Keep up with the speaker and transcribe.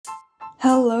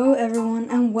Hello,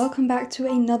 everyone, and welcome back to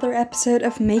another episode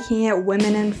of Making It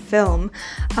Women in Film.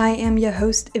 I am your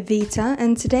host, Evita,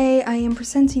 and today I am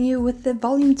presenting you with the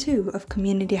Volume 2 of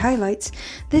Community Highlights,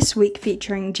 this week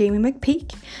featuring Jamie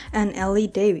McPeak and Ellie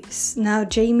Davies. Now,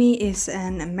 Jamie is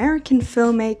an American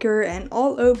filmmaker and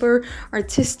all-over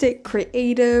artistic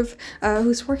creative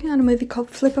who's working on a movie called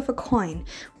Flip of a Coin,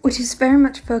 which is very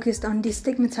much focused on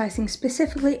destigmatizing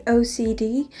specifically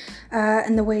OCD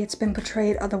and the way it's been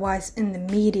portrayed otherwise in the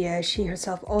media. She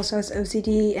herself also has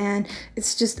OCD, and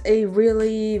it's just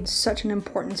such an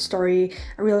important story.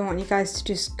 I really want you guys to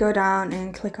just go down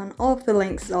and click on all of the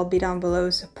links that'll be down below,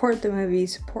 support the movie,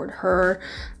 support her,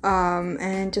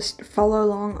 and just follow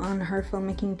along on her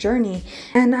filmmaking journey.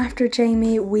 And after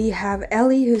Jamie, we have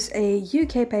Ellie, who's a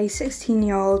UK-based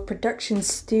 16-year-old production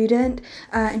student,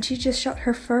 and she just shot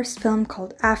her first film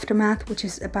called Aftermath, which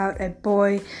is about a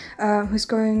boy who's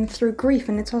going through grief,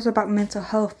 and it's also about mental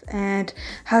health and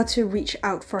how to reach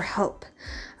out for help.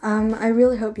 I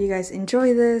really hope you guys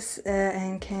enjoy this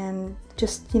and can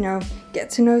just, get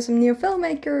to know some new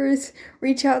filmmakers,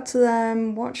 reach out to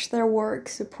them, watch their work,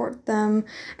 support them.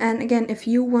 And again, if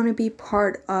you want to be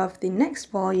part of the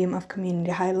next volume of Community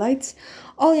Highlights,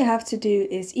 all you have to do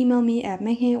is email me at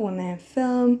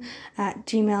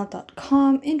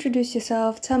makingitwomeninfilm@gmail.com, introduce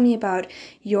yourself, tell me about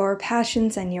your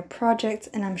passions and your projects,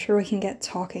 and I'm sure we can get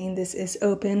talking. This is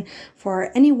open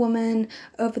for any woman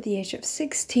over the age of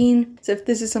 16. So if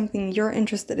this is something you're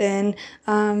interested in,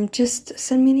 just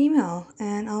send me an email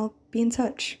and I'll be in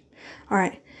touch. All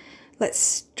right,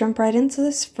 let's jump right into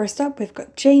this. First up, we've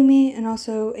got Jamie, and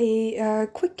also a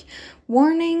quick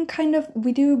warning,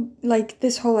 we do,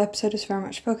 this whole episode is very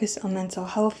much focused on mental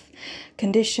health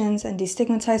conditions and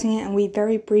destigmatizing it, and we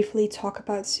very briefly talk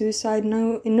about suicide,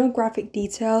 in no graphic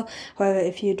detail. However,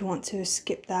 if you'd want to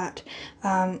skip that,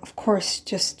 of course,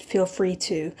 just feel free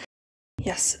to.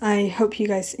 Yes, I hope you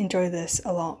guys enjoy this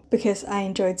a lot, because I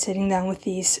enjoyed sitting down with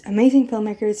these amazing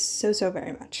filmmakers so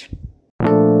very much.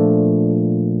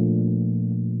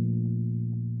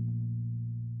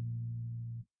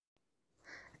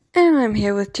 And I'm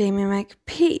here with Jamie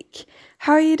McPeak.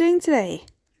 How are you doing today?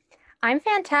 I'm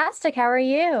fantastic. How are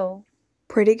you?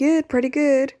 Pretty good.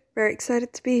 Very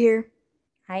excited to be here.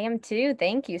 I am too.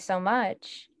 Thank you so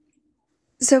much.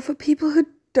 So for people who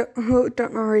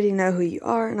don't already know who you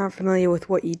are and aren't familiar with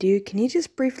what you do, can you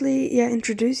just briefly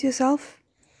introduce yourself?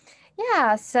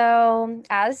 Yeah, so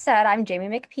as said, I'm Jamie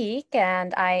McPeak,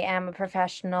 and I am a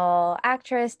professional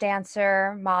actress,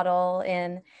 dancer, model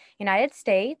in United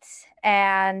States.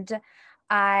 And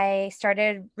I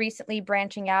started recently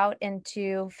branching out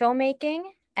into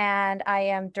filmmaking, and I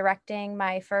am directing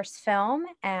my first film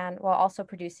and also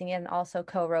producing it and also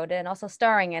co-wrote it and also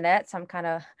starring in it. So I'm kind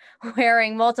of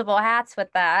wearing multiple hats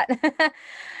with that.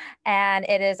 And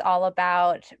it is all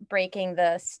about breaking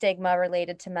the stigma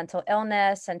related to mental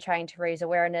illness and trying to raise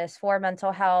awareness for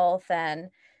mental health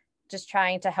and just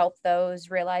trying to help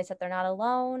those realize that they're not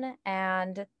alone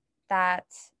and that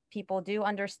people do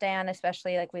understand,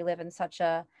 especially like we live in such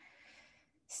a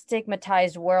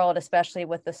stigmatized world, especially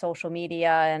with the social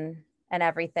media and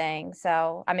everything.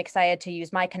 So I'm excited to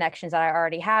use my connections that I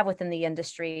already have within the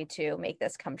industry to make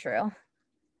this come true.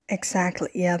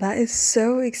 Exactly. Yeah, that is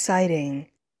so exciting.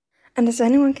 And as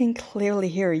anyone can clearly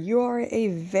hear, you are a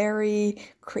very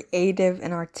creative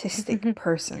and artistic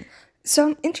person. So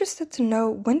I'm interested to know,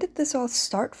 when did this all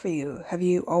start for you? Have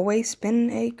you always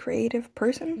been a creative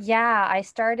person? Yeah, I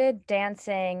started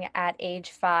dancing at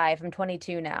age 5. I'm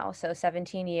 22 now, so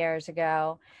 17 years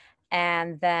ago.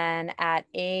 And then at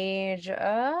age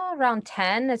around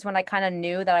 10 is when I kind of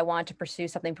knew that I wanted to pursue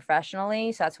something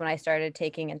professionally. So that's when I started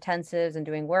taking intensives and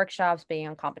doing workshops, being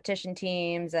on competition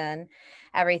teams and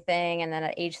everything. And then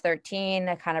at age 13,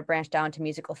 I kind of branched down to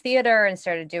musical theater and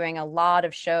started doing a lot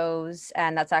of shows.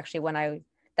 And that's actually when I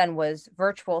then was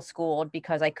virtual schooled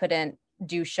because I couldn't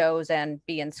do shows and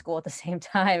be in school at the same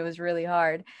time. It was really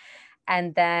hard.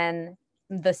 And then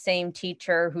the same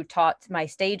teacher who taught my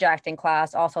stage acting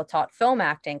class also taught film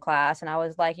acting class. And I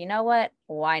was like, you know what?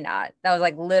 Why not? That was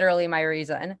like literally my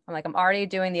reason. I'm like, I'm already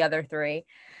doing the other three.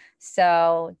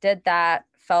 So did that,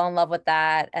 fell in love with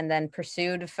that, and then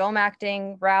pursued film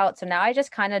acting route. So now I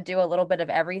just kind of do a little bit of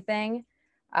everything.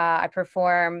 I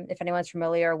perform, if anyone's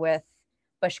familiar with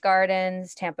Busch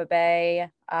Gardens, Tampa Bay.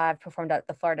 I've performed at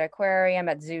the Florida Aquarium,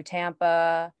 at Zoo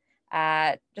Tampa,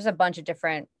 at just a bunch of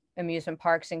different amusement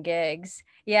parks and gigs.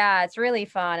 Yeah, it's really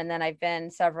fun. And then I've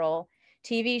been several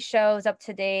TV shows up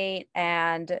to date,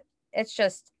 and it's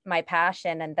just my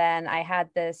passion. And then I had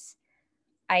this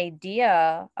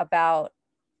idea about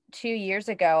 2 years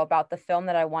ago about the film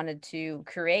that I wanted to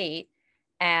create.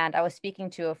 And I was speaking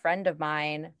to a friend of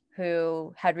mine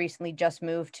who had recently just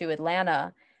moved to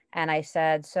Atlanta. And I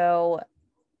said, so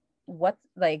what,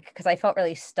 like, because I felt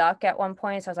really stuck at one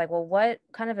point. So I was like, well, what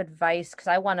kind of advice? Because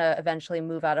I want to eventually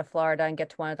move out of Florida and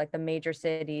get to one of like the major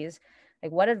cities.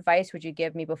 Like, what advice would you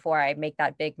give me before I make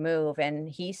that big move? And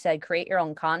he said, create your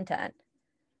own content.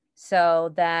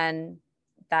 So then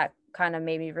that kind of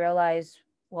made me realize,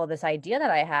 well, this idea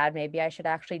that I had, maybe I should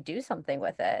actually do something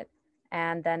with it.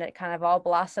 And then it kind of all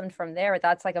blossomed from there.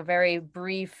 That's like a very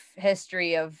brief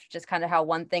history of just kind of how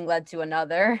one thing led to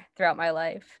another throughout my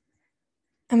life.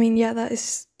 I mean, yeah, that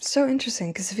is so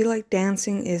interesting because I feel like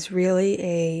dancing is really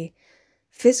a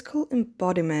physical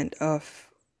embodiment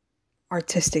of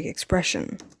artistic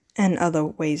expression and other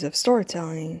ways of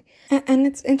storytelling. And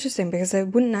it's interesting because I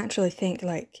wouldn't naturally think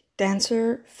like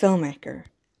dancer, filmmaker.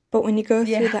 But when you go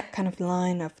through Yeah. that kind of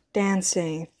line of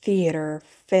dancing, theater,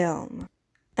 film,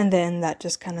 and then that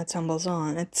just kind of tumbles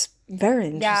on, it's very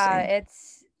Yeah, interesting.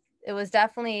 it was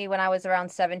definitely when I was around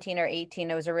 17 or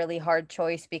 18, it was a really hard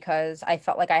choice because I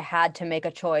felt like I had to make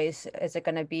a choice. Is it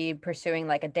going to be pursuing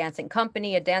like a dancing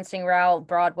company, a dancing route,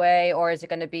 Broadway, or is it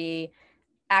going to be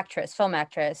actress, film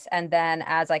actress? And then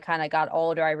as I kind of got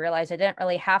older, I realized I didn't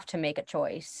really have to make a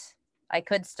choice. I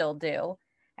could still do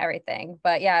everything.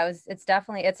 But yeah, it's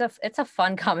definitely it's a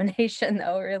fun combination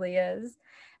though, it really is.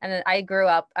 And then I grew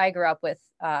up with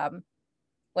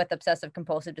obsessive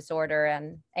compulsive disorder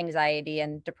and anxiety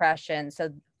and depression.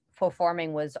 So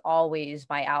performing was always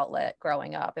my outlet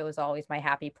growing up. It was always my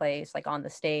happy place, like on the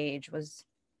stage was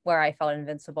where I felt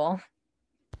invincible.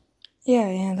 Yeah,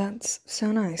 yeah, that's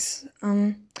so nice.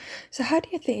 So how do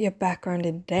you think your background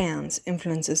in dance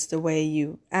influences the way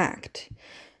you act?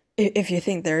 If you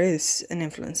think there is an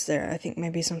influence there, I think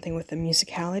maybe something with the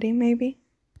musicality, maybe?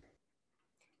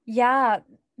 Yeah,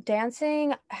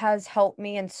 dancing has helped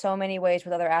me in so many ways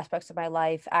with other aspects of my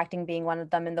life, acting being one of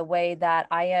them, in the way that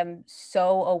I am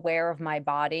so aware of my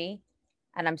body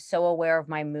and I'm so aware of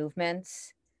my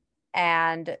movements.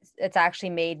 And it's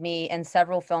actually made me, in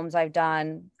several films I've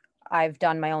done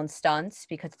my own stunts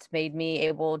because it's made me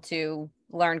able to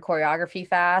learn choreography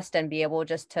fast and be able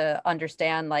just to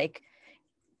understand like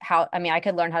how, I mean, I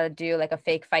could learn how to do like a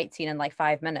fake fight scene in like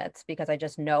 5 minutes because I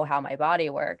just know how my body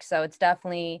works. So it's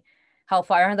definitely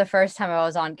helpful. I remember the first time I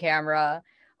was on camera,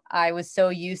 I was so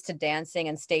used to dancing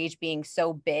and stage being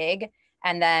so big.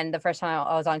 And then the first time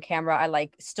I was on camera, I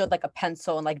like stood like a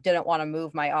pencil and like didn't want to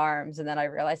move my arms. And then I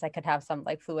realized I could have some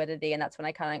like fluidity. And that's when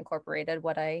I kind of incorporated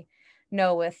what I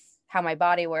know with how my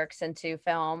body works into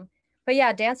film. But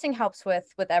yeah, dancing helps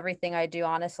with everything I do,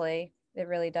 honestly. It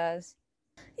really does.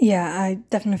 Yeah, I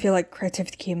definitely feel like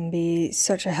creativity can be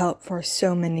such a help for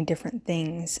so many different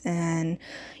things. And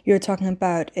you're talking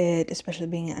about it, especially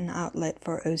being an outlet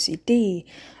for OCD.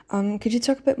 Could you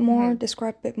talk a bit more, Mhm.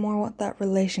 describe a bit more what that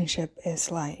relationship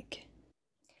is like?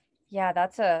 Yeah,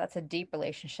 that's a deep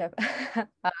relationship.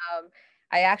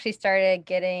 I actually started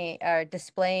getting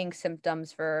displaying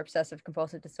symptoms for obsessive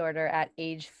compulsive disorder at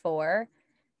age 4,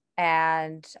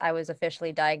 and I was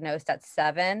officially diagnosed at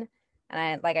 7.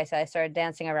 And like I said, I started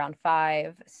dancing around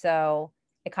 5, so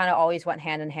it kind of always went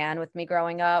hand in hand with me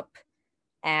growing up,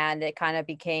 and it kind of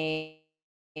became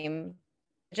it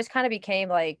just kind of became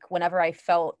like whenever I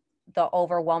felt the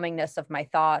overwhelmingness of my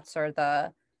thoughts or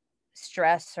the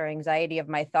stress or anxiety of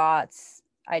my thoughts,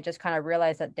 I just kind of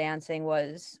realized that dancing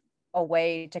was a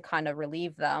way to kind of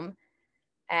relieve them.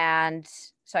 And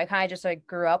so I kind of just like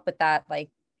grew up with that like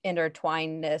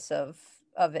intertwinedness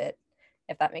of it,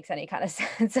 if that makes any kind of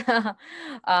sense. Because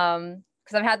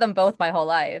I've had them both my whole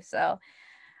life. So,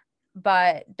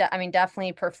 but I mean,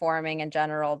 definitely performing in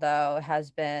general though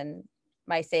has been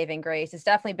my saving grace. It's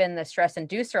definitely been the stress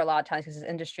inducer a lot of times because this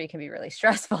industry can be really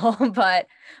stressful. But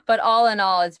all in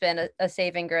all, it's been a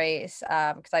saving grace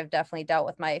because I've definitely dealt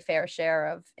with my fair share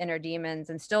of inner demons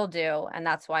and still do, and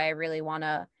that's why I really want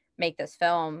to make this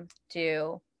film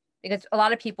to, because a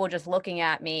lot of people just looking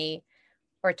at me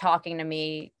or talking to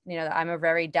me, you know, I'm a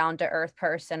very down to earth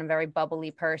person, a very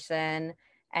bubbly person.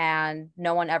 And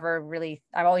no one ever really,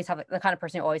 I always have the kind of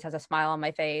person who always has a smile on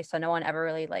my face. So no one ever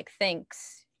really like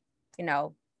thinks, you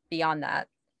know, beyond that.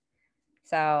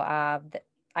 So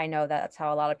I know that that's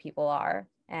how a lot of people are.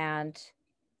 And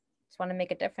just want to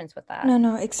make a difference with that. No,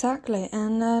 no, exactly.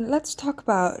 And let's talk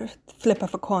about Flip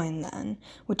of a Coin then,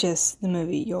 which is the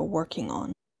movie you're working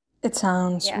on. It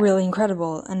sounds Yeah. really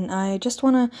incredible, and I just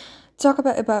want to talk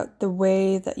about the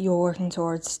way that you're working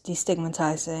towards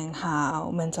destigmatizing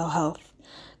how mental health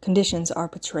conditions are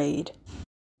portrayed.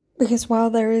 Because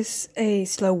while there is a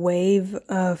slow wave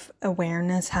of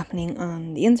awareness happening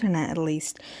on the internet, at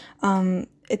least,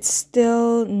 it's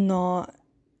still not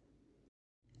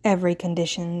every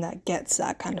condition that gets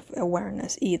that kind of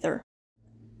awareness either.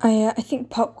 I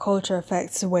think pop culture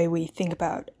affects the way we think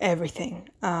about everything.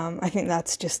 I think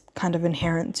that's just kind of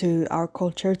inherent to our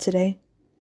culture today.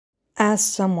 As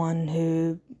someone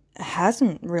who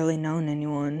hasn't really known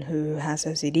anyone who has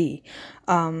OCD,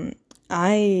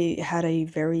 I had a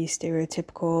very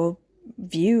stereotypical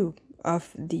view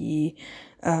of the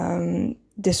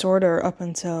disorder up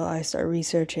until I started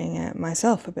researching it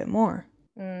myself a bit more.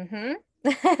 Mm-hmm.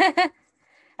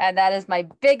 And that is my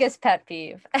biggest pet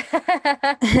peeve.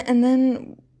 And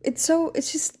then it's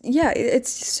just yeah,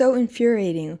 it's just so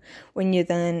infuriating when you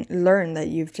then learn that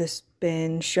you've just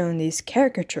been shown these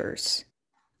caricatures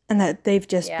and that they've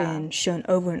just Yeah. been shown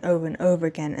over and over and over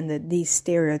again, and that these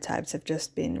stereotypes have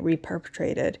just been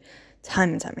reperpetrated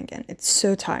time and time again. It's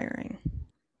so tiring.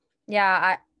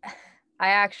 Yeah,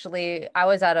 I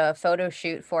was at a photo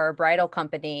shoot for a bridal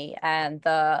company, and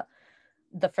the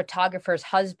photographer's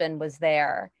husband was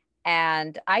there.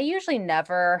 And I'm usually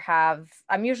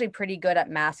pretty good at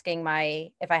masking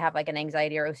if I have like an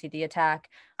anxiety or OCD attack,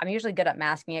 I'm usually good at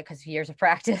masking it because of years of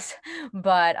practice.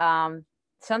 But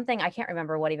something, I can't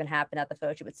remember what even happened at the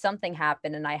photo shoot, but something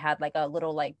happened and I had like a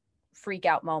little like freak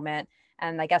out moment.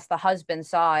 And I guess the husband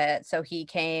saw it. So he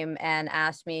came and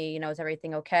asked me, is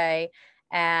everything okay?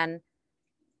 And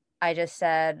I just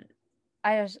said,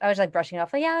 I was like brushing it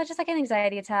off, like, yeah, it's just like an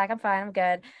anxiety attack. I'm fine, I'm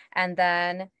good. And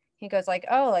then he goes like,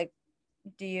 oh, like,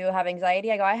 do you have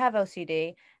anxiety? I go, I have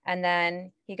OCD. And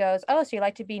then he goes, oh, so you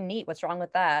like to be neat. What's wrong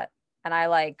with that? And I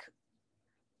like,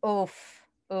 oof,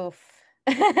 oof.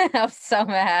 I was so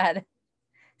mad.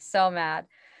 So mad.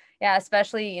 Yeah,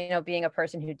 especially, being a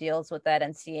person who deals with it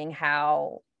and seeing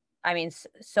how, I mean,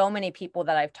 so many people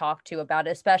that I've talked to about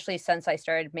it, especially since I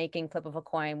started making Flip of a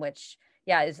Coin, which,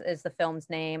 yeah, is the film's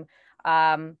name.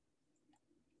 Um,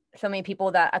 so many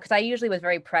people that, because I usually was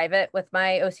very private with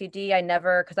my OCD. I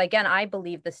never, because again, I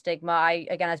believe the stigma.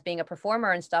 Again, as being a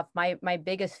performer and stuff, my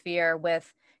biggest fear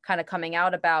with kind of coming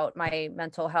out about my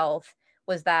mental health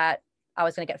was that I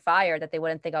was going to get fired, that they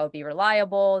wouldn't think I would be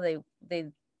reliable. They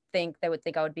would think I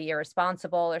would be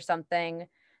irresponsible or something.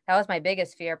 That was my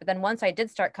biggest fear. But then once I did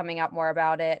start coming out more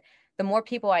about it, the more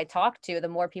people I talked to, the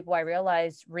more people I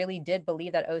realized really did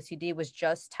believe that OCD was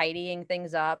just tidying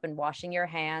things up and washing your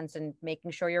hands and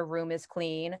making sure your room is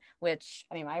clean, which,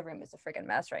 I mean, my room is a freaking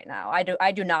mess right now.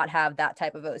 I do not have that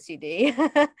type of OCD.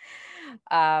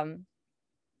 um,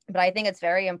 but I think it's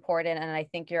very important. And I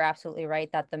think you're absolutely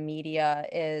right that the media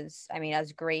is, I mean,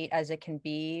 as great as it can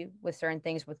be with certain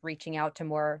things, with reaching out to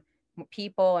more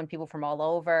people and people from all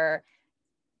over,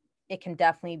 it can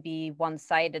definitely be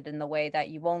one-sided in the way that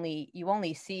you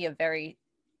only see a very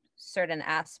certain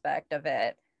aspect of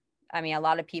it. I mean, a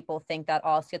lot of people think that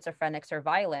all schizophrenics are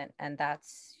violent, and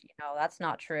that's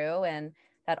not true, and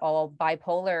that all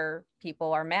bipolar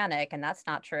people are manic, and that's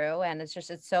not true. And it's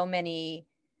so many.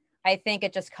 I think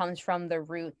it just comes from the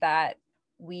root that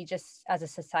we just, as a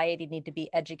society, need to be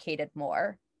educated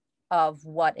more of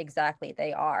what exactly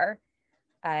they are.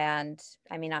 And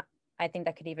I mean, I think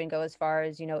that could even go as far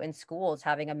as, in schools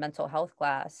having a mental health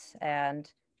class.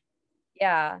 And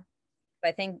yeah,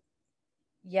 I think,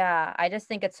 yeah, I just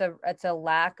think it's a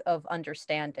lack of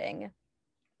understanding,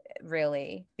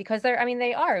 really, because I mean,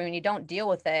 they are, when you don't deal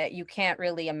with it, you can't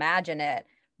really imagine it.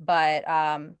 But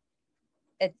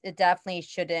it definitely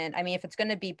shouldn't, I mean, if it's going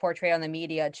to be portrayed on the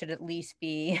media, it should at least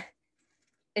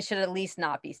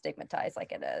not be stigmatized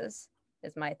like it is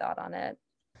my thought on it.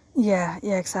 Yeah,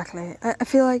 yeah, exactly. I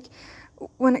feel like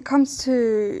when it comes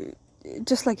to,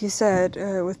 just like you said,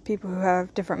 with people who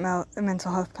have different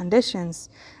mental health conditions,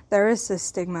 there is this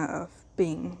stigma of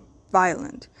being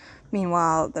violent.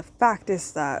 Meanwhile, the fact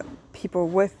is that people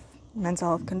with mental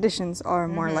health conditions are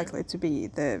more Mm-hmm. likely to be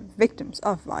the victims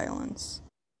of violence.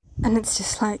 And it's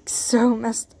just like so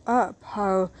messed up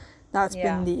how that's been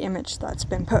Yeah. the image that's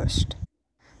been pushed.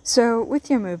 So, with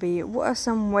your movie, what are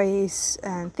some ways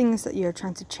and things that you're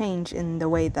trying to change in the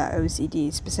way that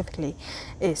OCD specifically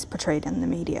is portrayed in the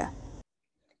media?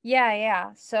 Yeah,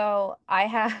 yeah. So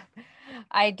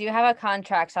I do have a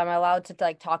contract, so I'm allowed to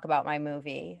like talk about my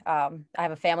movie. I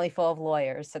have a family full of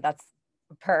lawyers, so that's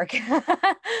a perk.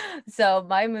 So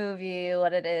my movie,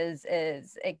 what it is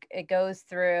it goes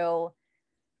through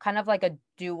kind of like a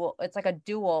dual, it's like a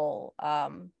dual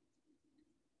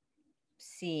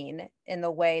scene, in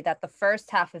the way that the first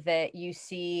half of it, you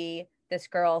see this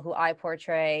girl who I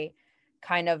portray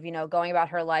kind of, going about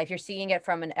her life. You're seeing it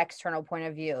from an external point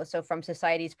of view. So from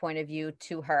society's point of view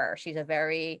to her, she's a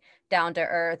very down to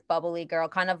earth, bubbly girl,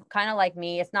 kind of like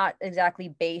me. It's not exactly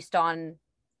based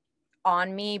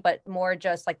on me, but more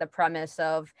just like the premise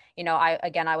of,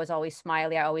 I was always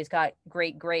smiley. I always got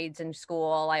great grades in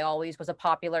school. I always was a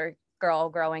popular girl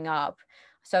growing up.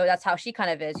 So that's how she kind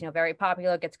of is, very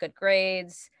popular, gets good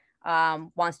grades,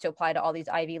 wants to apply to all these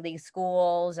Ivy League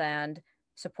schools, and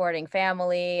supporting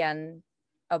family, and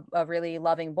a really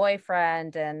loving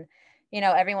boyfriend. And,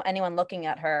 anyone looking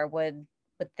at her would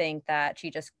think that she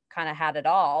just kind of had it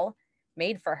all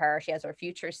made for her. She has her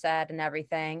future set and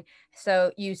everything.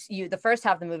 So you the first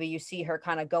half of the movie, you see her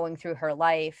kind of going through her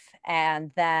life,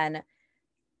 and then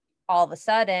all of a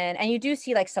sudden, and you do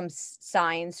see like some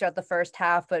signs throughout the first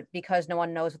half, but because no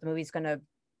one knows what the movie's going to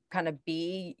kind of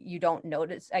be, you don't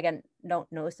notice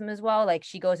them as well. Like,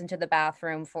 she goes into the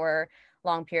bathroom for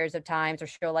long periods of times, or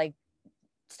she'll like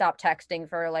stop texting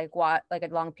for like a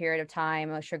long period of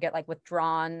time, or she'll get like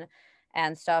withdrawn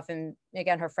and stuff. And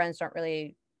again, her friends don't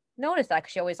really notice that,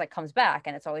 because she always like comes back,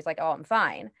 and it's always like, oh, I'm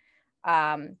fine.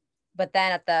 But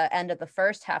then at the end of the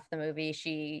first half of the movie,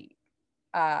 she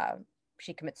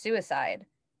commits suicide,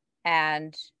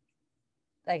 and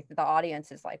like the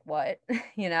audience is like, what?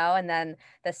 And then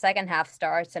the second half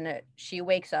starts, and she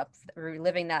wakes up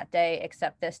reliving that day,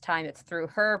 except this time it's through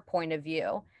her point of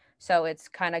view. So it's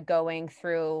kind of going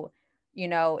through,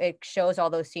 it shows all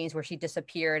those scenes where she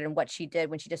disappeared and what she did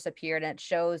when she disappeared. And it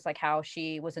shows like how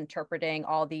she was interpreting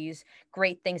all these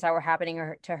great things that were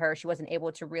happening to her. She wasn't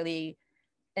able to really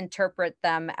interpret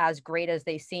them as great as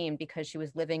they seemed, because she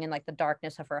was living in like the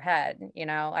darkness of her head.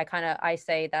 I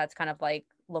say that's kind of like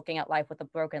looking at life with a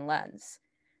broken lens.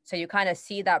 So you kind of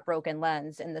see that broken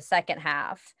lens in the second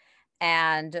half.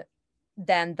 And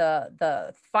then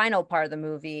the final part of the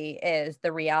movie is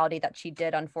the reality that she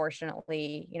did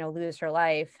unfortunately, lose her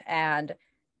life, and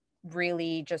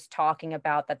really just talking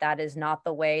about that is not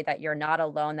the way, that you're not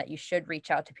alone, that you should reach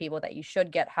out to people, that you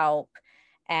should get help,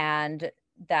 and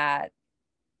that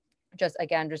just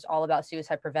all about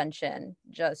suicide prevention.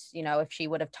 Just, if she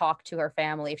would have talked to her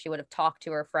family, if she would have talked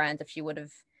to her friends, if she would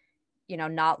have,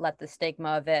 not let the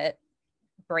stigma of it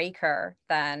break her,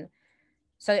 then.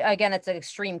 So again, it's an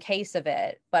extreme case of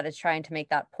it, but it's trying to make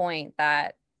that point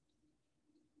that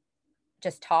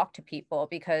just talk to people,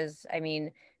 because I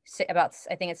think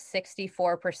it's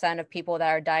 64% of people that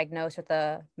are diagnosed with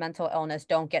a mental illness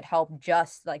don't get help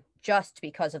just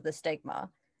because of the stigma.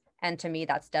 And to me,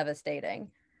 that's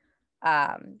devastating.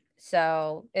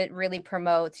 So it really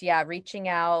promotes, reaching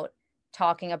out,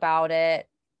 talking about it,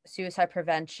 suicide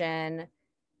prevention,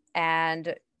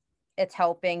 and it's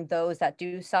helping those that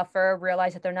do suffer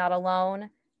realize that they're not alone,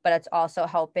 but it's also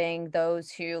helping those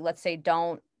who, let's say,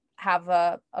 don't have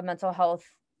a mental health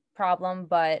problem,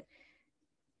 but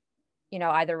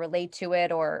either relate to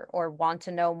it or want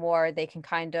to know more. They can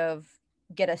kind of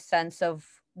get a sense of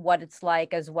what it's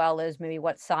like, as well as maybe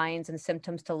what signs and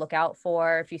symptoms to look out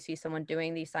for if you see someone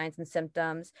doing these signs and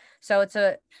symptoms. So it's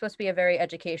supposed to be a very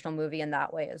educational movie in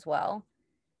that way as well.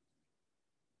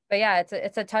 But yeah,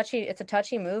 it's a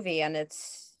touchy movie, and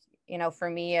it's, for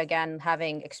me, again,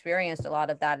 having experienced a lot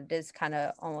of that, it is kind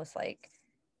of almost like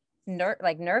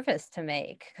nervous to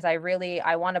make, because I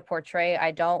want to portray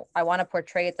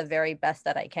it the very best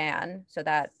that I can, so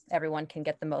that everyone can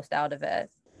get the most out of it.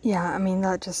 Yeah, I mean,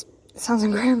 that just sounds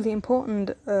incredibly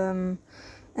important, and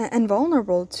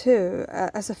vulnerable too.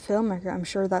 As a filmmaker, I'm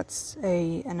sure that's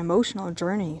an emotional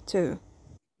journey too.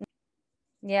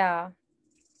 Yeah.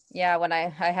 Yeah, when I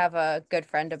have a good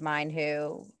friend of mine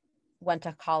who went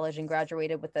to college and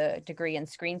graduated with a degree in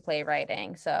screenplay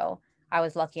writing. So I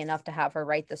was lucky enough to have her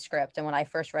write the script. And when I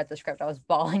first read the script, I was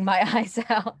bawling my eyes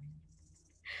out.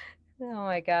 Oh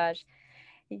my gosh.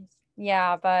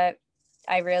 Yeah, but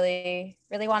I really,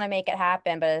 really want to make it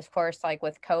happen. But of course, like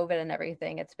with COVID and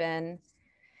everything, it's been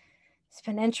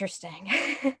interesting.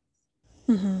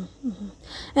 Mm-hmm, mm-hmm.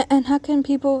 And how can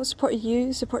people support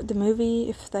you, support the movie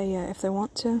if they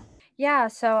want to? Yeah,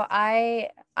 so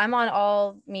I'm on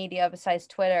all media besides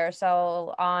Twitter.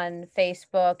 So on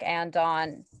Facebook and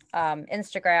on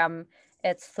Instagram,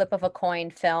 it's Flip of a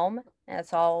Coin Film, and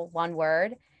it's all one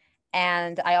word.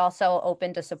 And I also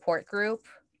opened a support group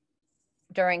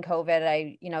during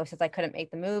COVID. Since I couldn't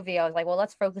make the movie, I was like, well,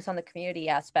 let's focus on the community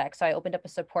aspect. So I opened up a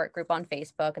support group on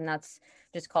Facebook, and that's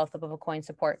just called Flip of a Coin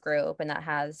Support Group, and that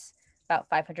has about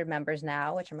 500 members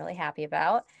now, which I'm really happy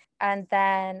about. And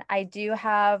then I do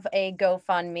have a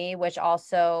GoFundMe, which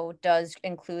also does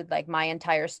include like my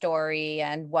entire story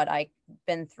and what I've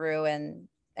been through, and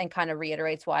kind of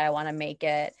reiterates why I want to make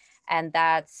it. And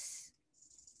that's,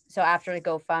 so after the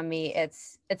GoFundMe,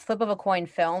 it's Flip of a Coin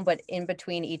Film, but in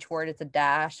between each word it's a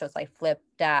dash. So it's like flip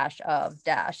dash of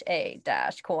dash a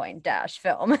dash coin dash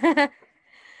film.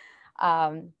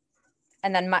 um,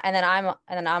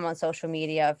 I'm on social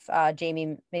media of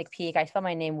Jamie McPeak. I spell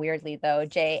my name weirdly though,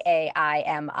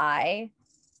 JAIMIMCPEEK,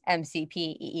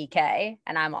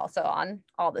 and I'm also on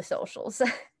all the socials.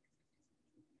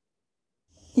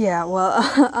 Yeah, well,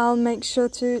 I'll make sure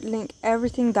to link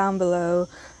everything down below.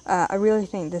 I really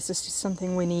think this is just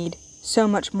something we need so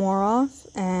much more of,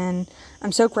 and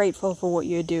I'm so grateful for what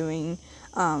you're doing,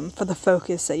 for the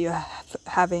focus that you're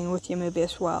having with your movie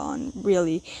as well, and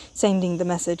really sending the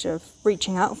message of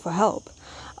reaching out for help,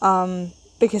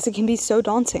 because it can be so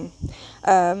daunting.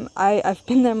 I've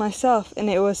been there myself, and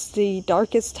it was the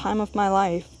darkest time of my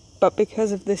life, but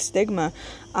because of this stigma,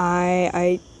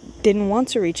 I didn't want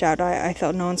to reach out. I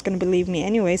thought no one's going to believe me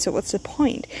anyway, so what's the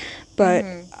point? But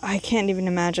I can't even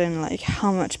imagine like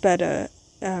how much better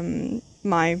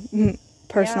my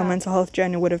personal mental health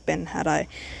journey would have been had I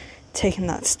taken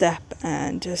that step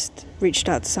and just reached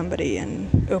out to somebody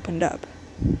and opened up.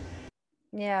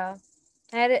 Yeah.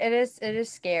 And it is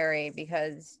scary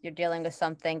because you're dealing with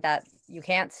something that you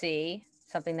can't see,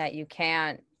 something that you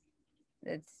can't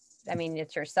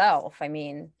it's yourself. I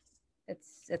mean,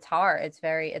 it's hard. It's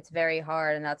very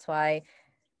hard, and that's why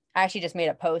I actually just made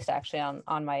a post actually on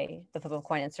the Flip of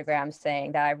Coin Instagram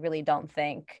saying that I really don't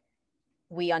think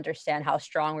we understand how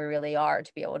strong we really are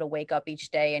to be able to wake up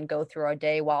each day and go through our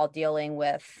day while dealing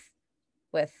with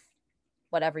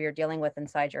whatever you're dealing with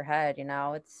inside your head.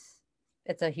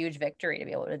 It's a huge victory to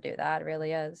be able to do that. It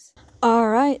really is.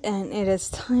 Alright, and it is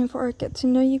time for our get to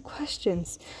know you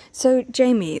questions. So,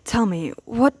 Jamie, tell me,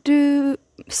 what does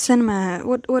cinema,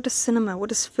 what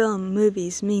does film,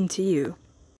 movies mean to you?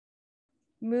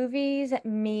 Movies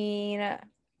mean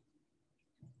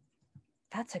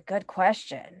That's a good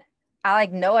question. I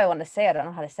know I want to say it. I don't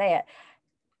know how to say it.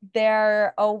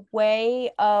 They're a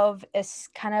way of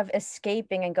kind of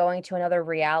escaping and going to another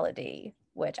reality,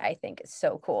 which I think is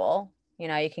so cool.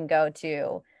 You can go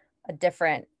to a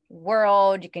different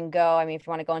world. You can go, I mean, if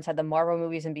you want to go inside the Marvel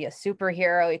movies and be a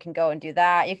superhero, you can go and do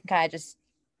that. You can kind of just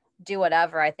do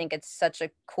whatever. I think it's such a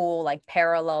cool, like,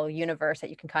 parallel universe that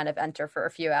you can kind of enter for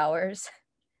a few hours.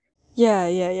 Yeah.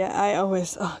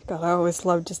 Oh God, I always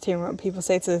love just hearing what people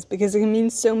say to this because it can mean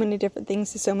so many different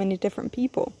things to so many different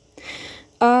people.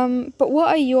 But what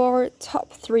are your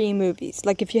top three movies?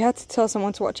 Like, if you had to tell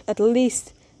someone to watch at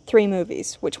least three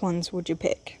movies, which ones would you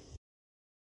pick?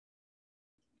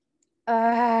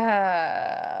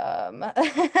 I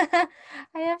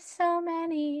have so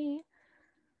many.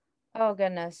 Oh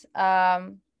goodness.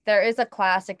 There is a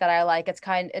classic that I like. It's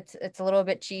a little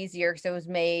bit cheesier because it was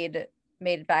made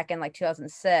back in like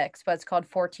 2006, but it's called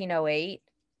 1408,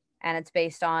 and it's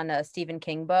based on a Stephen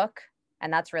King book,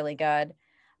 and that's really good.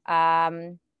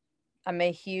 Um, I'm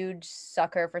a huge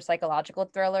sucker for psychological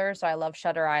thrillers, so I love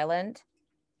Shutter Island.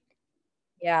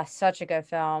 Yeah, such a good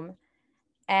film.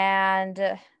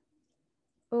 And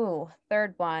ooh,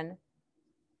 third one.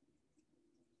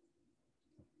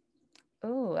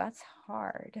 Ooh, that's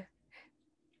hard.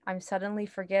 I'm suddenly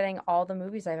forgetting all the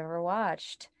movies I've ever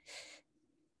watched.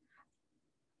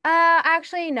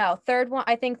 Actually, no. Third one,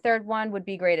 I think third one would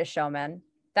be Greatest Showman.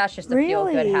 That's just a feel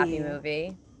good, happy Really?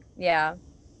 movie. Yeah,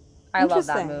 I love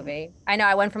that Interesting. movie. I know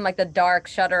I went from like the dark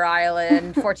Shutter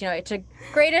Island, 1408 to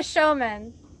Greatest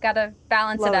Showman. Gotta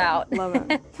balance it Love it, out. love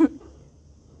it.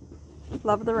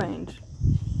 Love the range.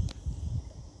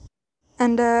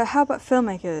 And how about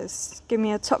filmmakers? Give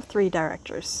me a top three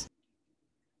directors.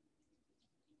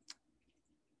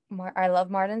 I love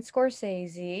Martin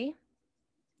Scorsese.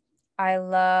 I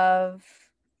love,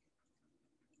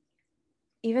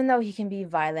 even though he can be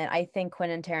violent, I think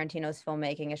Quentin Tarantino's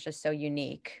filmmaking is just so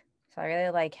unique. So I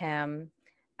really like him.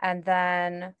 And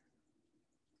then,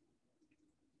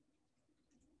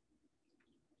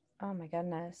 oh my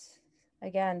goodness.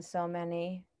 Again, so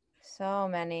many. So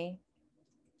many.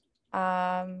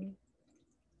 Um,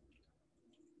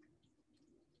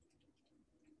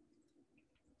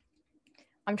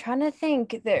 I'm trying to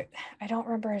think there. I don't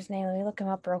remember his name. Let me look him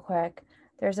up real quick.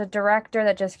 There's a director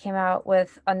that just came out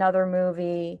with another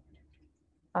movie.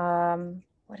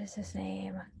 What is his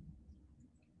name?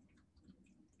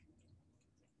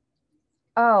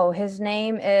 Oh, his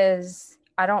name is,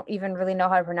 I don't even really know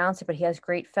how to pronounce it, but he has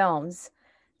great films.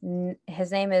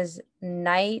 His name is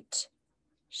Night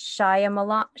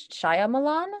Shyamalan.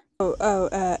 Shyamalan?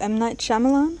 M. Night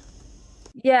Shyamalan?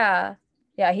 Yeah.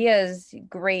 Yeah, he has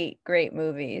great, great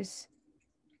movies.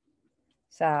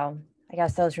 So I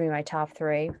guess those would be my top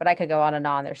three, but I could go on and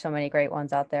on. There's so many great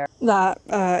ones out there. That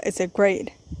is a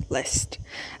great list.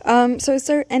 So is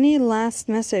there any last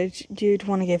message you'd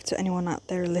want to give to anyone out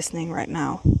there listening right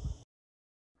now?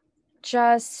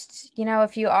 Just,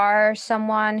 if you are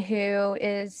someone who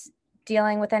is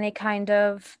dealing with any kind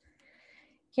of,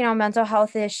 mental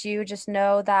health issue, just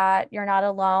know that you're not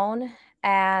alone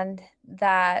and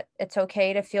that it's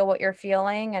okay to feel what you're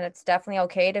feeling. And it's definitely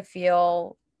okay to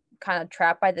feel kind of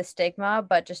trapped by the stigma,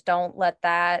 but just don't let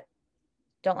that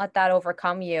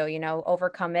overcome you,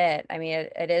 overcome it. I mean,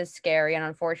 it is scary. And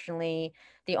unfortunately,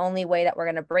 the only way that we're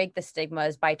going to break the stigma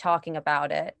is by talking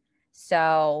about it.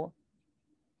 So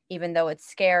even though it's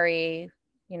scary,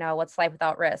 what's life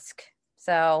without risk?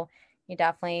 So you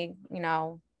definitely,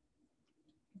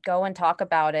 go and talk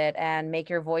about it and make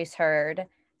your voice heard.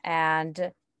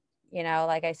 And,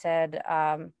 like I said,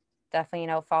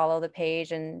 definitely, follow the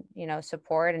page and,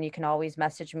 support. And you can always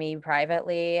message me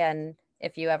privately. And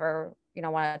if you ever,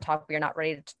 want to talk, but you're not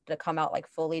ready to come out like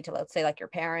fully to, let's say, like your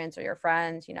parents or your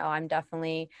friends, I'm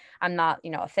not,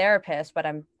 a therapist, but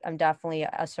I'm definitely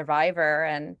a survivor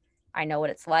and I know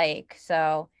what it's like.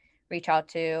 So reach out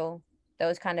to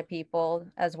those kind of people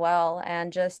as well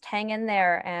and just hang in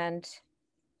there and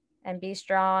be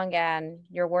strong, and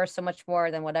you're worth so much more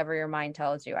than whatever your mind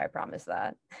tells you. I promise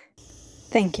that.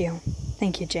 Thank you.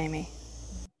 Thank you, Jamie.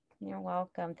 You're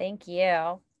welcome. Thank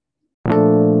you.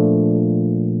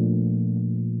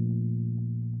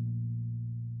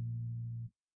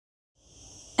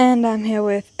 And I'm here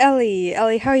with Ellie.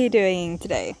 Ellie, how are you doing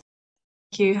today?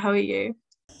 Thank you. How are you?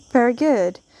 Very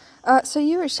good. So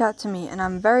you reached out to me, and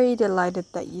I'm very delighted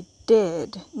that you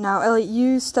did. Now, Ellie,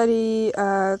 you study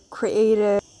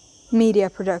creative media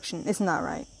production, isn't that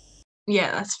right?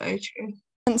 Yeah, that's very true.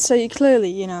 And so you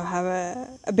clearly, have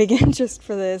a big interest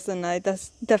for this, and I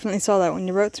definitely saw that when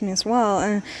you wrote to me as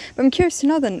well. But I'm curious to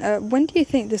know then, when do you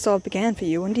think this all began for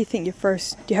you? When do you think do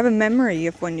you have a memory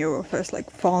of when you were first like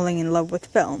falling in love with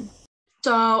film?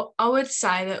 So I would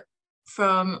say that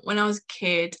from when I was a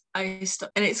kid, and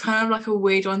it's kind of like a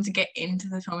weird one to get into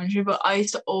the film industry, but I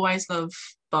used to always love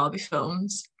Barbie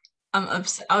films. I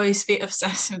used to be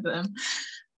obsessed with them.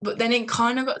 But then it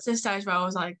kind of got to the stage where I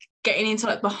was like getting into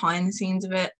like behind the scenes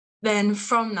of it. Then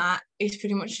from that, it's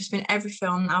pretty much just been every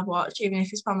film that I watch, even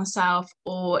if it's by myself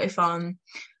or if I'm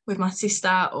with my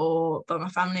sister or by my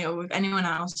family or with anyone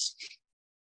else.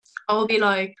 I'll be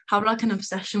like, have like an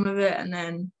obsession with it and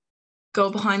then go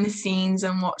behind the scenes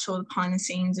and watch all the behind the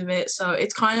scenes of it. So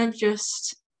it's kind of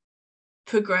just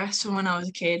progressed from when I was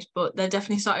a kid, but they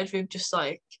definitely started with just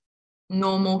like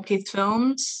normal kids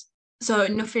films. So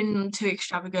nothing too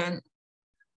extravagant.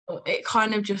 It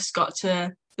kind of just got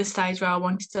to the stage where I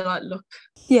wanted to like look.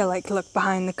 Yeah, like look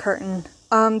behind the curtain.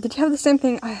 Did you have the same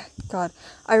thing? God,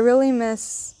 I really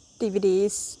miss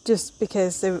DVDs just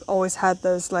because they've always had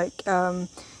those like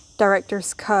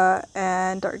director's cut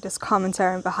and director's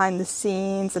commentary and behind the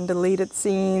scenes and deleted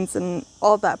scenes and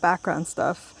all that background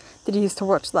stuff. Did you used to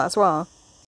watch that as well?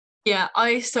 Yeah, I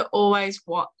used to always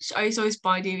buy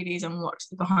DVDs and watch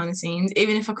the behind the scenes.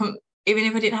 Even if I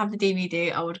didn't have the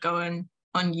DVD, I would go on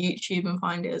YouTube and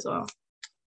find it as well.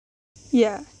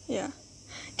 Yeah, yeah.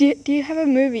 Do you have a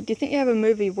movie? Do you think you have a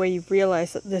movie where you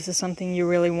realize that this is something you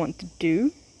really want to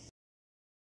do?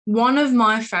 One of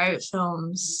my favourite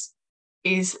films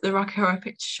is the Rocky Horror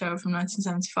Picture Show from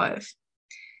 1975.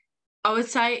 I would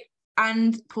say,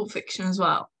 and Pulp Fiction as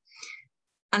well.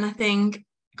 And I think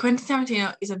Quentin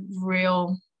Tarantino is a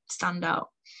real standout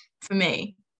for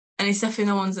me. And it's definitely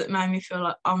the ones that made me feel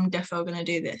like I'm definitely going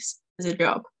to do this as a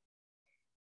job.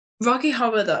 Rocky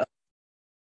Horror, though,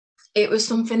 it was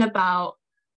something about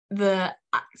the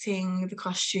acting, the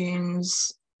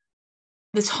costumes,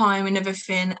 the time and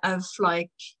everything of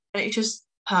like, and it's just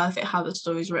perfect how the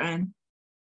story's written.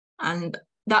 And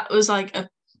that was like a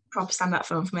proper standout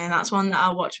film for me. And that's one that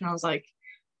I watched when I was like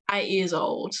 8 years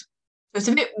old. So it's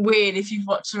a bit weird if you've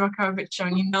watched the Rocky Horror Picture Show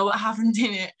and you know what happened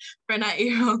in it for an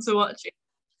 8-year-old to watch it.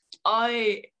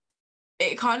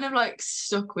 It kind of like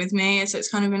stuck with me. So it's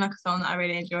kind of been like a film that I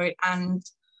really enjoyed. And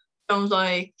films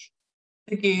like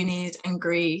The Goonies and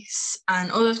Grease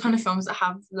and all those kind of films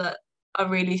that are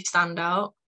really stand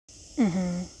out.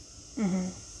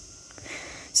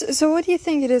 So what do you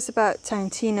think it is about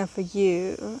Tarantino for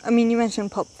you? I mean, you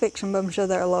mentioned Pulp Fiction, but I'm sure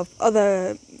there are a lot of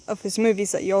other of his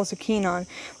movies that you're also keen on.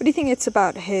 What do you think it's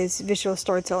about his visual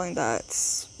storytelling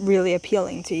that's really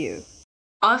appealing to you?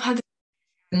 I've had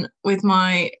with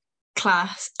my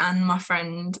class and my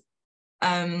friend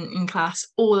in class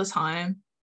all the time,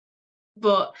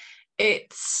 but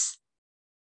it's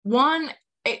one.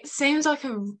 It seems like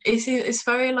it's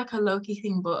very like a low-key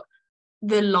thing, but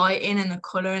the lighting and the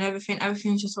colour and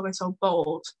everything's just always so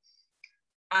bold,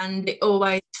 and it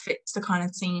always fits the kind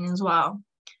of scene as well.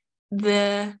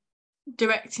 The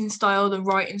directing style, the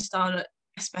writing style,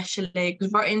 especially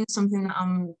because writing is something that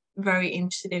I'm very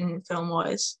interested in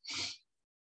film-wise.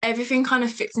 everything kind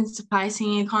of fits into place,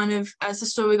 and you kind of, as the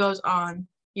story goes on,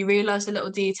 you realise the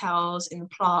little details in the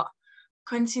plot.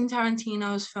 Quentin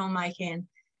Tarantino's filmmaking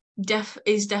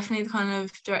is definitely the kind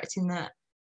of directing that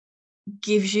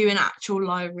gives you an actual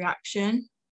live reaction.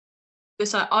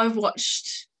 Because like, I've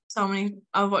watched the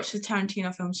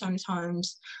Tarantino film so many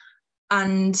times,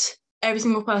 and every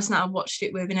single person that I've watched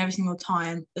it with, and every single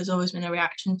time, there's always been a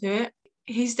reaction to it.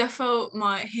 He's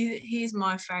definitely he's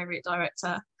my favourite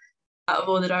director out of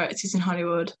all the directors in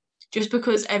Hollywood, just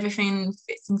because everything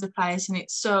fits into place, and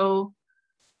it's so,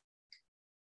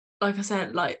 like I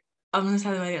said, like I'm gonna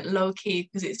say the way low key,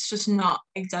 because it's just not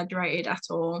exaggerated at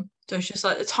all. So it's just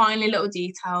like the tiny little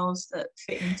details that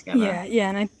fit in together. Yeah,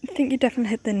 and I think you definitely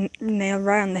hit the nail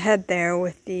right on the head there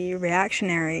with the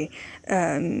reactionary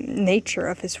nature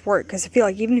of his work. Because I feel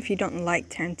like even if you don't like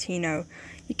Tarantino,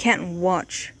 you can't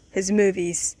watch his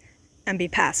movies and be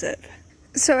passive.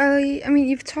 So Ellie, I mean,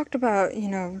 you've talked about,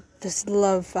 this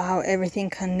love for how everything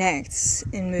connects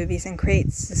in movies and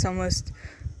creates this almost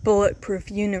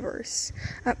bulletproof universe.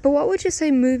 But what would you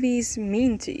say movies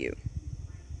mean to you?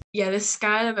 Yeah, the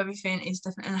scale of everything is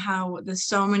different, and how there's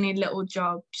so many little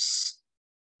jobs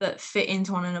that fit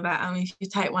into one another. And if you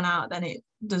take one out, then it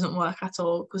doesn't work at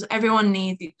all, because everyone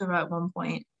needs each other at one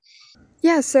point.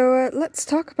 Yeah, so let's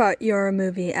talk about your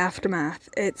movie Aftermath.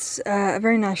 It's a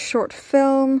very nice short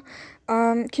film.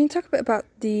 Can you talk a bit about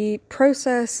the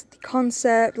process, the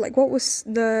concept? Like, what was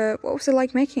it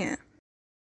like making it?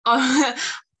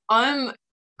 I'm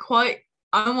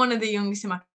I'm one of the youngest in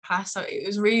my class, so it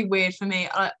was really weird for me.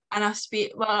 I'm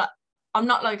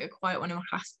not like a quiet one in my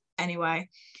class anyway.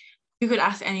 You could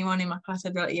ask anyone in my class,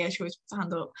 I'd be like, yeah, she always puts her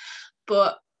hand up.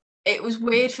 But it was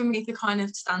weird for me to kind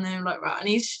of stand there and like, right, I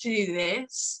need to do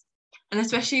this. And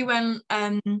especially when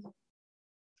I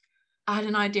had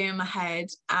an idea in my head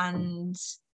and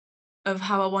of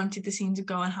how I wanted the scene to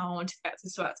go and how I wanted to get to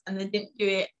sweats, and they didn't do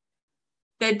it.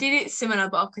 They did it similar,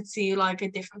 but I could see like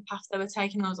a different path they were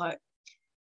taking. I was like,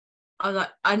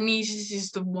 I needed to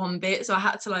just do one bit, so I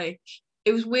had to like.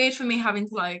 It was weird for me having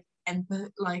to like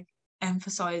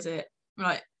emphasize it.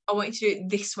 Like, I want you to do it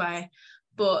this way,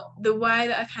 but the way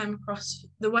that I came across,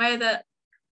 the way that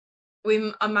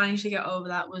I managed to get over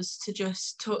that was to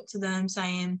just talk to them,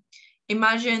 saying,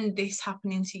 imagine this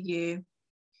happening to you,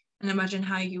 and imagine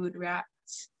how you would react.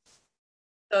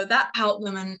 So that helped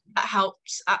them, and that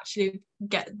helped actually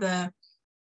get the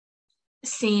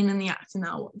scene and the acting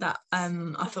out that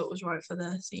I thought was right for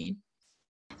the scene.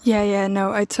 Yeah,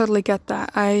 no, I totally get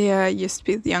that. I used to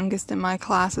be the youngest in my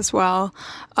class as well.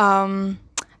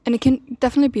 And it can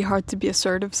definitely be hard to be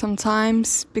assertive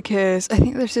sometimes, because I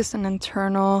think there's just an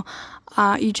internal,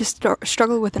 you just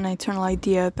struggle with an internal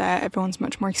idea that everyone's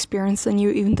much more experienced than you,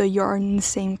 even though you're in the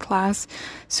same class,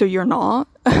 so you're not.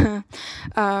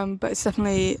 But it's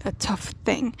definitely a tough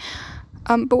thing.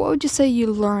 But what would you say you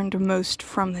learned most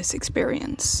from this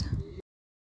experience?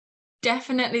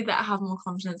 Definitely that I have more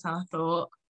confidence than I thought.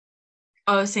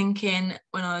 I was thinking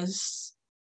I was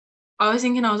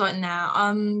like, nah,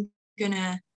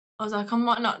 I was like, I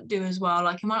might not do as well.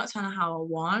 Like, it might not turn out how I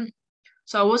want.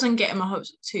 So I wasn't getting my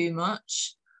hopes up too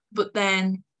much. But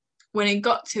then when it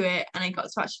got to it and it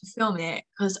got to actually film it,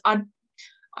 because I'd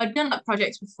done like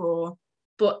projects before,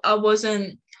 but I was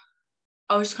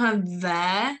kind of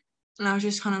there, and I was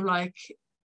just kind of like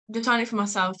designing it for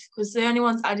myself, because the only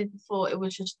ones I did before, it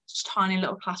was just tiny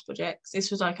little class projects. This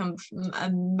was like a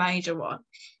major one.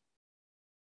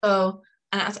 So,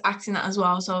 and that's acting that as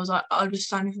well. So I was like, I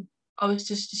was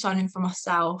just deciding for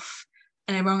myself,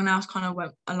 and everyone else kind of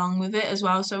went along with it as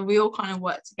well. So we all kind of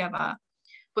worked together.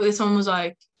 But this one was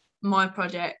like my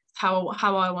project, how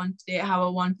I wanted it, how I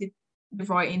wanted the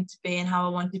writing to be, and how I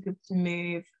wanted people to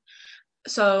move.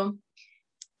 So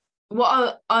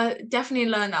what I definitely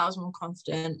learned that I was more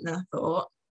confident than I thought.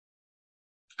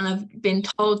 And I've been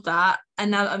told that,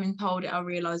 and now that I've been told it, I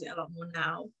realise it a lot more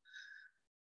now.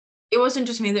 It wasn't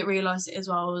just me that realised it as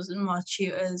well. It was my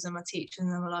tutors and my teachers,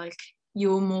 and they were like,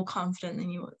 you're more confident than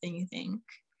you think.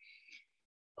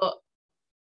 But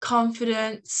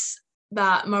confidence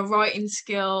that my writing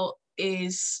skill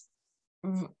is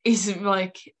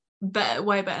like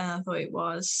way better than I thought it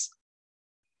was.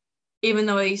 Even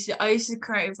though I used to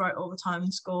creative write all the time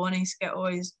in school, and I used to get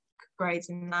always grades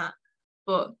in that.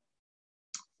 But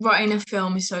writing a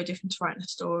film is so different to writing a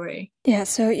story. Yeah,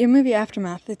 so your movie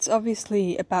Aftermath, it's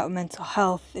obviously about mental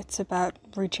health. It's about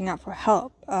reaching out for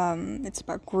help. It's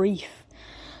about grief.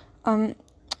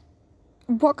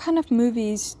 What kind of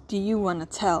movies do you want to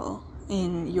tell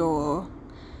in your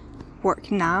work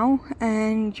now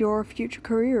and your future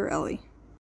career, Ellie?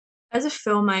 As a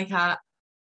filmmaker,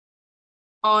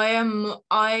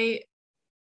 I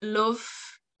love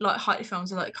like heighty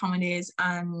films, like comedies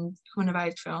and coming of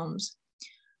age films.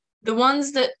 The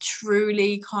ones that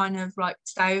truly kind of like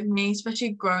stay with me, especially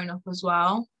growing up as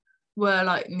well, were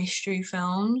like mystery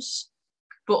films,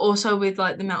 but also with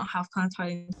like the mental health kind of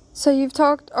tie. So you've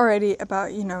talked already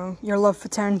about, you know, your love for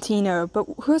Tarantino, but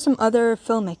who are some other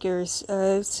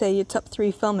filmmakers, say your top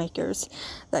 3 filmmakers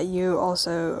that you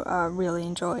also really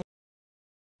enjoy?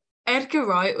 Edgar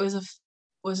Wright was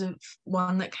a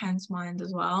one that came to mind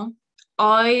as well.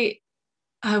 I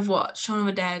have watched Shaun of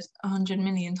the Dead 100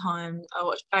 million times. I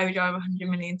watched Baby Driver 100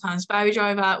 million times. Baby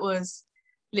Driver was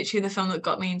literally the film that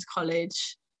got me into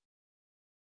college.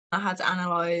 I had to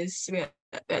analyse. We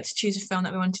had to choose a film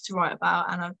that we wanted to write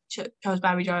about, and I chose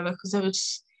Baby Driver because it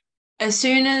was, as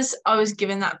soon as I was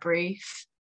given that brief,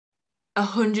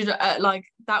 100 like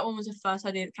that one was the first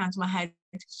idea that came to my head.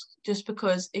 Just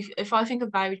because if I think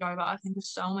of Baby Driver, I think of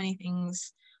so many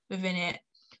things within it,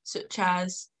 such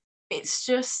as it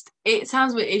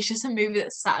sounds weird, it's just a movie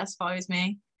that satisfies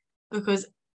me, because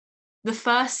the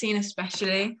first scene,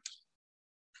 especially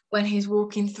when he's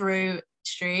walking through the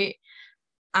street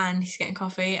and he's getting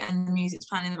coffee and the music's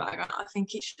playing in the background, I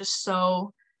think it's just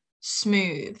so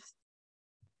smooth.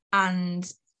 And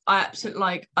I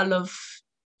absolutely love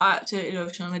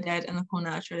Shaun of the Dead and the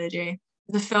Cornetto trilogy.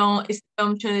 It's a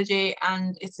film trilogy,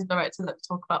 and it's a director that we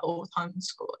talk about all the time in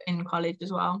school, in college as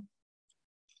well.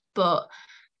 But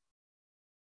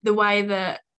the way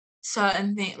that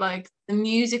certain things, like the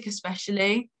music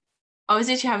especially, I was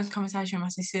literally having a conversation with my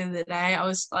sister the other day. I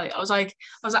was like,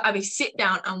 Abby, sit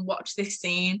down and watch this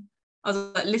scene. I was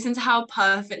like, listen to how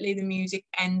perfectly the music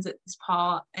ends at this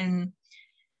part. And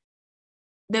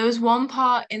there was one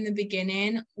part in the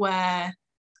beginning where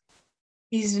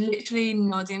he's literally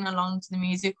nodding along to the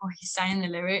music, or he's saying the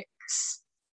lyrics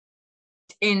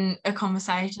in a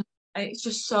conversation. And it's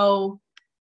just so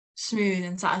smooth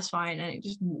and satisfying, and it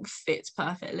just fits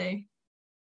perfectly.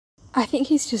 I think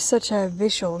he's just such a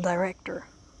visual director.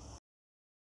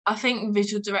 I think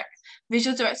visual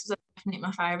directors are definitely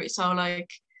my favourite. So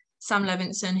like Sam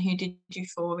Levinson, who did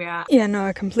Euphoria. Yeah, no,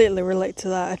 I completely relate to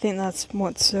that. I think that's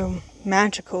what's so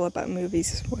magical about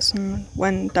movies,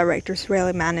 when directors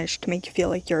really manage to make you feel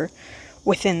like you're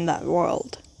within that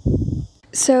world.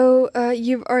 So,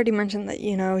 you've already mentioned that,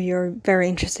 you know, you're very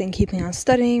interested in keeping on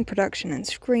studying production and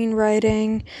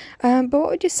screenwriting, but what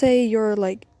would you say your,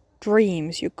 like,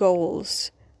 dreams, your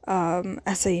goals,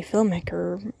 as a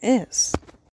filmmaker is?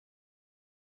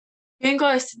 Dream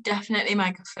goal is to definitely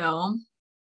make a film,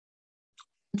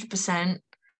 100%.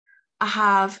 I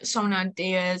have so many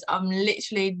ideas. I'm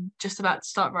literally just about to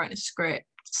start writing a script.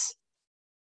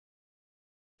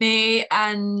 Me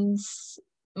and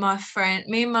my one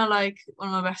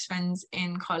of my best friends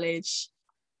in college,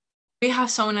 we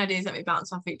have so many ideas that we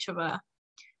bounce off each other.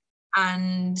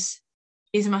 And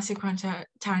he's a massive Quentin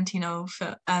Tarantino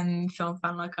film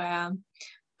fan, like I am.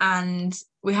 And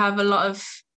we have a lot of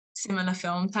similar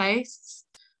film tastes.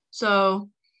 So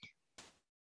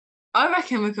I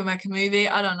reckon we could make a movie.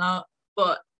 I don't know,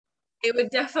 but it would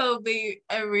definitely be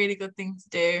a really good thing to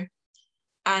do.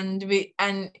 And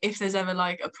if there's ever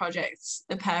like a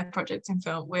pair project in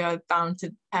film, we are bound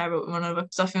to pair up with one another,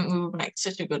 because I think we would make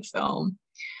such a good film.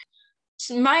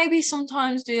 So maybe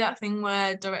sometimes do that thing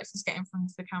where directors get in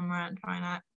front of the camera and try and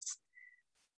act.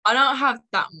 I don't have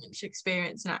that much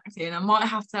experience in acting. I might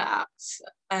have to ask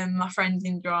my friends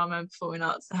in drama and performing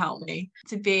arts to help me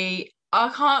to be. I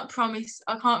can't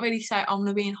really say I'm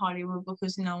gonna be in Hollywood,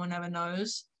 because no one ever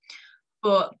knows.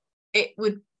 But it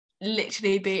would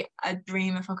literally be a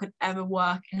dream if I could ever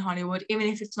work in Hollywood, even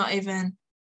if it's not even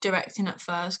directing at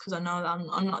first, because I know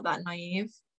that I'm not that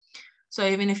naive. So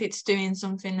even if it's doing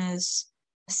something as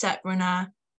a set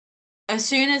runner, as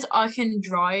soon as I can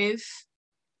drive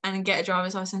and get a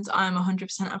driver's license, I'm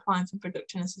 100% applying for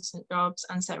production assistant jobs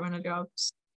and set runner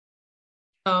jobs.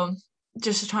 So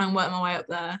just to try and work my way up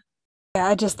there. Yeah,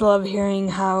 I just love hearing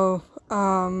how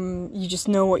you just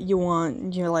know what you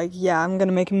want. You're like, yeah, I'm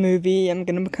gonna make a movie, I'm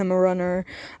gonna become a runner,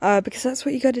 because that's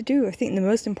what you gotta do. I think the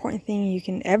most important thing you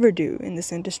can ever do in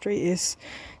this industry is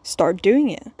start doing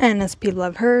it. And as people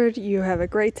have heard, you have a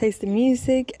great taste in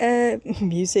music in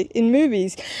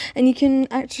movies, and you can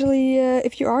actually,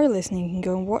 if you are listening, you can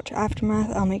go and watch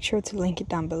Aftermath. I'll make sure to link it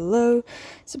down below.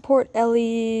 Support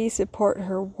Ellie, support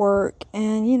her work,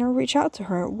 and, you know, reach out to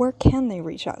her. Where can they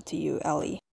reach out to you,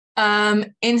 Ellie?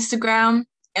 Instagram.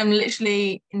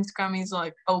 Instagram is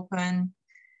like open.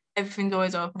 Everything's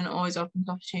always open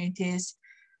to opportunities.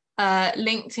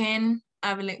 LinkedIn, I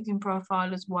have a LinkedIn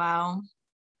profile as well.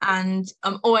 And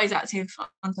I'm always active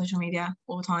on social media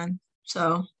all the time.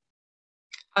 So,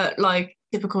 like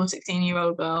typical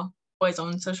 16-year-old girl, always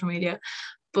on social media.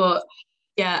 But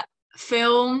yeah, the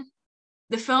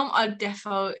film I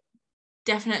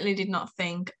definitely did not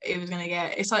think it was gonna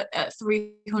get. It's like at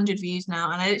 300 views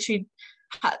now, and I literally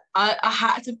I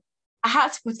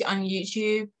had to put it on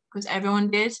YouTube because everyone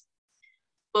did.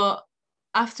 But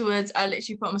afterwards, I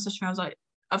literally put on my social media. I was like,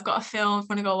 I've got a film. If you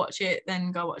want to go watch it,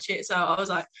 then go watch it. So I was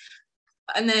like,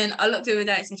 and then I looked the other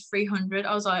day. It said 300.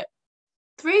 I was like,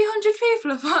 300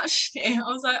 people have watched it. I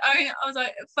was like,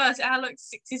 at first it had like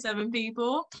 67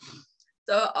 people.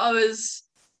 So I was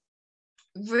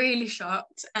really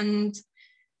shocked. And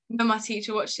when my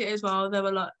teacher watched it as well, they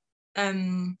were like,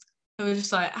 they were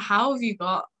just like, how have you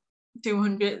got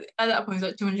 200? At that point, it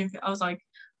was like 250. I was like,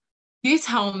 you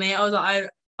tell me. I was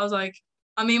like,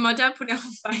 I mean, my dad put it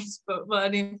on Facebook, but I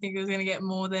didn't think it was gonna get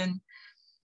more than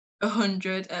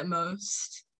 100 at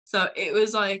most. So it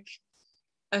was like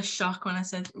a shock when it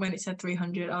said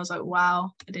 300. I was like,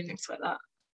 wow, I didn't expect that.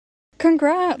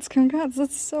 Congrats,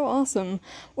 that's so awesome.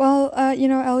 Well,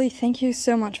 Ellie, thank you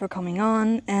so much for coming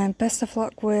on, and best of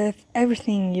luck with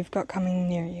everything you've got coming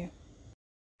near you.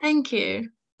 Thank you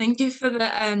for the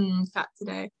chat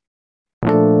today.